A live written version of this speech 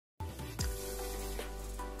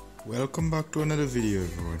Welcome back to another video,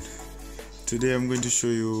 everyone. Today I'm going to show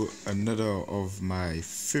you another of my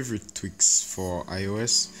favorite tweaks for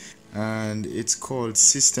iOS, and it's called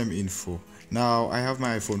System Info. Now I have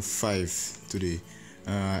my iPhone 5 today.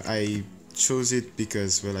 I chose it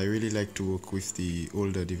because, well, I really like to work with the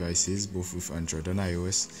older devices, both with Android and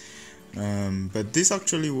iOS. But this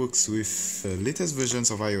actually works with the latest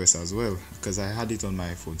versions of iOS as well, because I had it on my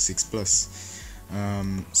iPhone 6 Plus.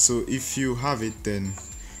 So if you have it, then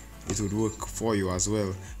it would work for you as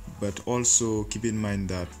well. But also keep in mind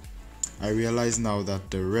that I realize now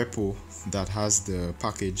that the repo that has the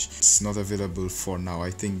package is not available for now.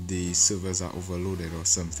 I think the servers are overloaded or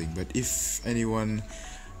something. But if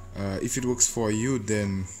it works for you,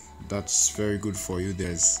 then that's very good for you.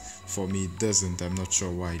 For me it doesn't. I'm not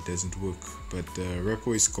sure why it doesn't work, but the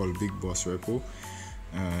repo is called Big Boss Repo,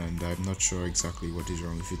 and I'm not sure exactly what is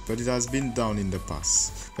wrong with it, but it has been down in the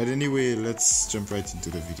past. But anyway, let's jump right into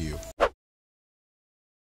the video.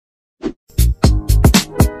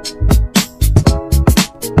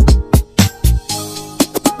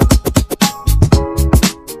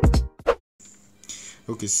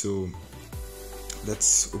 Okay, so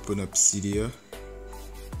let's open up Cydia.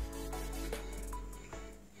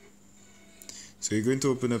 So you're going to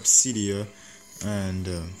open up Cydia, and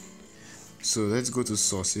so let's go to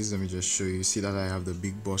sources. Let me just show you. See that I have the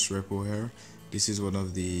Big Boss repo here. This is one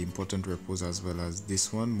of the important repos, as well as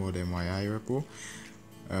this one, ModMYI repo.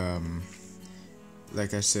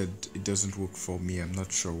 Like I said, it doesn't work for me. I'm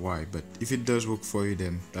not sure why, but if it does work for you,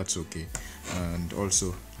 then that's okay. And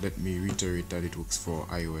also, let me reiterate that it works for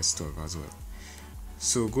iOS 12 as well.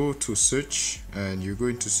 So go to search, and you're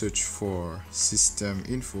going to search for System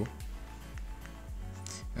Info,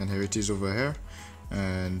 and here it is over here.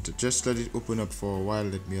 And just let it open up for a while.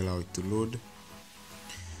 Let me allow it to load.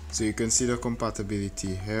 So you can see the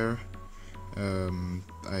compatibility here,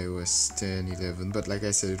 iOS 10, 11, but like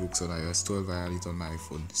I said, it works on iOS 12. I had it on my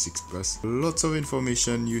iPhone 6 Plus. Lots of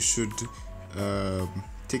information. You should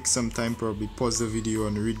take some time, probably pause the video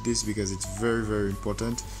and read this, because it's very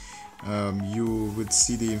important. You would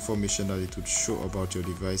see the information that it would show about your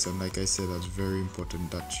device, and like I said, that's very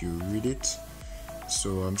important that you read it.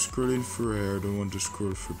 So I'm scrolling through here. I don't want to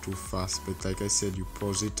scroll through too fast, but like I said, you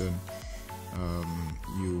pause it and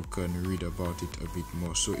you can read about it a bit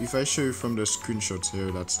more. So if I show you from the screenshots here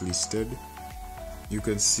that's listed, you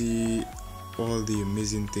can see all the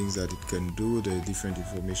amazing things that it can do, the different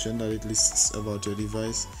information that it lists about your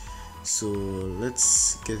device. So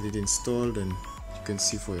let's get it installed, and you can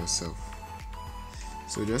see for yourself.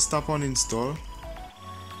 So just tap on install,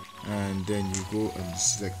 and then you go and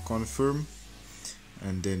select confirm,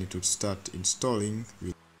 and then it would start installing.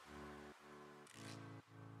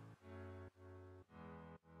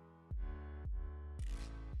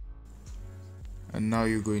 And now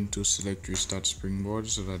you're going to select restart Springboard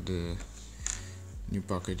so that the new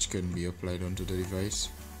package can be applied onto the device.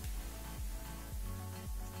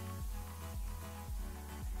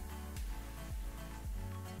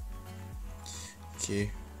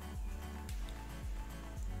 Okay.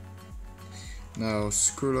 Now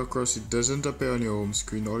scroll across. It doesn't appear on your home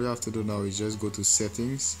screen. All you have to do now is just go to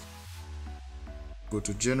settings, go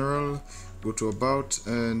to general, go to about,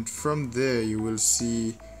 and from there you will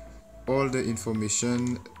see all the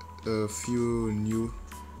information, a few new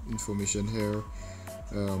information here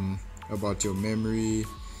about your memory,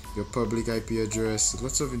 your public IP address,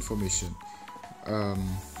 lots of information.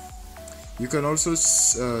 You can also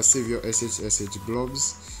save your SSH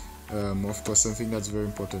blobs. Of course, something that's very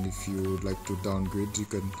important, if you would like to downgrade, you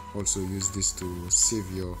can also use this to save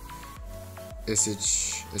your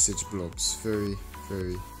SSH blobs.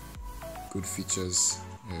 Very good features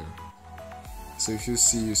here. So if you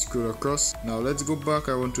see, you scroll across. Now let's go back.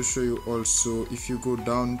 I want to show you also, if you go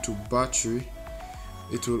down to battery,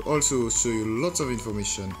 it will also show you lots of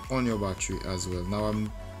information on your battery as well. Now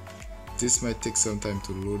this might take some time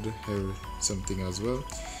to load here, something as well.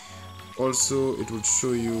 Also, it will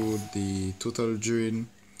show you the total drain,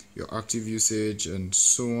 your active usage, and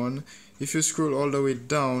so on. If you scroll all the way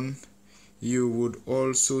down, you would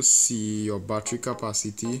also see your battery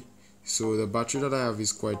capacity. So the battery that I have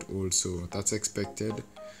is quite old, so that's expected.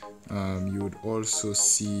 You would also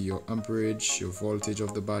see your amperage, your voltage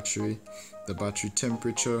of the battery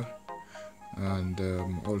temperature, and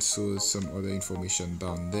also some other information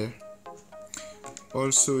down there.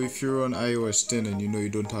 Also, if you're on iOS 10 and you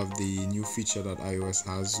don't have the new feature that iOS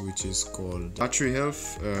has, which is called battery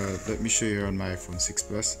health, let me show you on my iPhone 6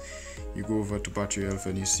 Plus. You go over to battery health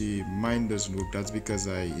and you see mine doesn't work. That's because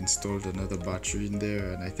I installed another battery in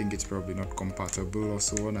there, and I think it's probably not compatible or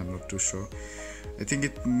so on. I'm not too sure. I think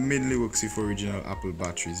it mainly works with original Apple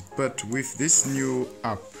batteries, but with this new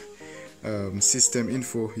app, system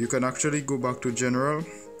info, you can actually go back to general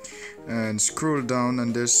and scroll down,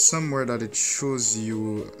 and there's somewhere that it shows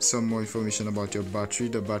you some more information about your battery,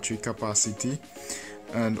 the battery capacity,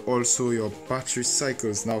 and also your battery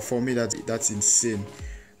cycles. Now for me, that's insane.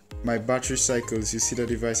 My battery cycles, you see the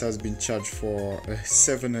device has been charged for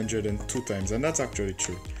 702 times, and that's actually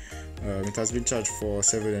true. It has been charged for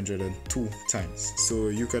 702 times, so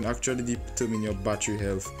you can actually determine your battery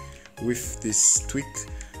health with this tweak.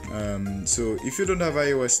 So if you don't have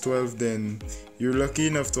iOS 12, then you're lucky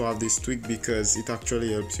enough to have this tweak, because it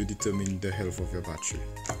actually helps you determine the health of your battery.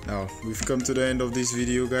 Now we've come to the end of this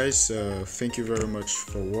video, guys. Thank you very much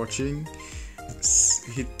for watching.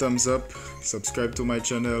 Hit thumbs up, subscribe to my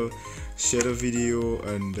channel, share the video,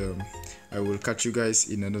 and I will catch you guys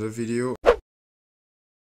in another video.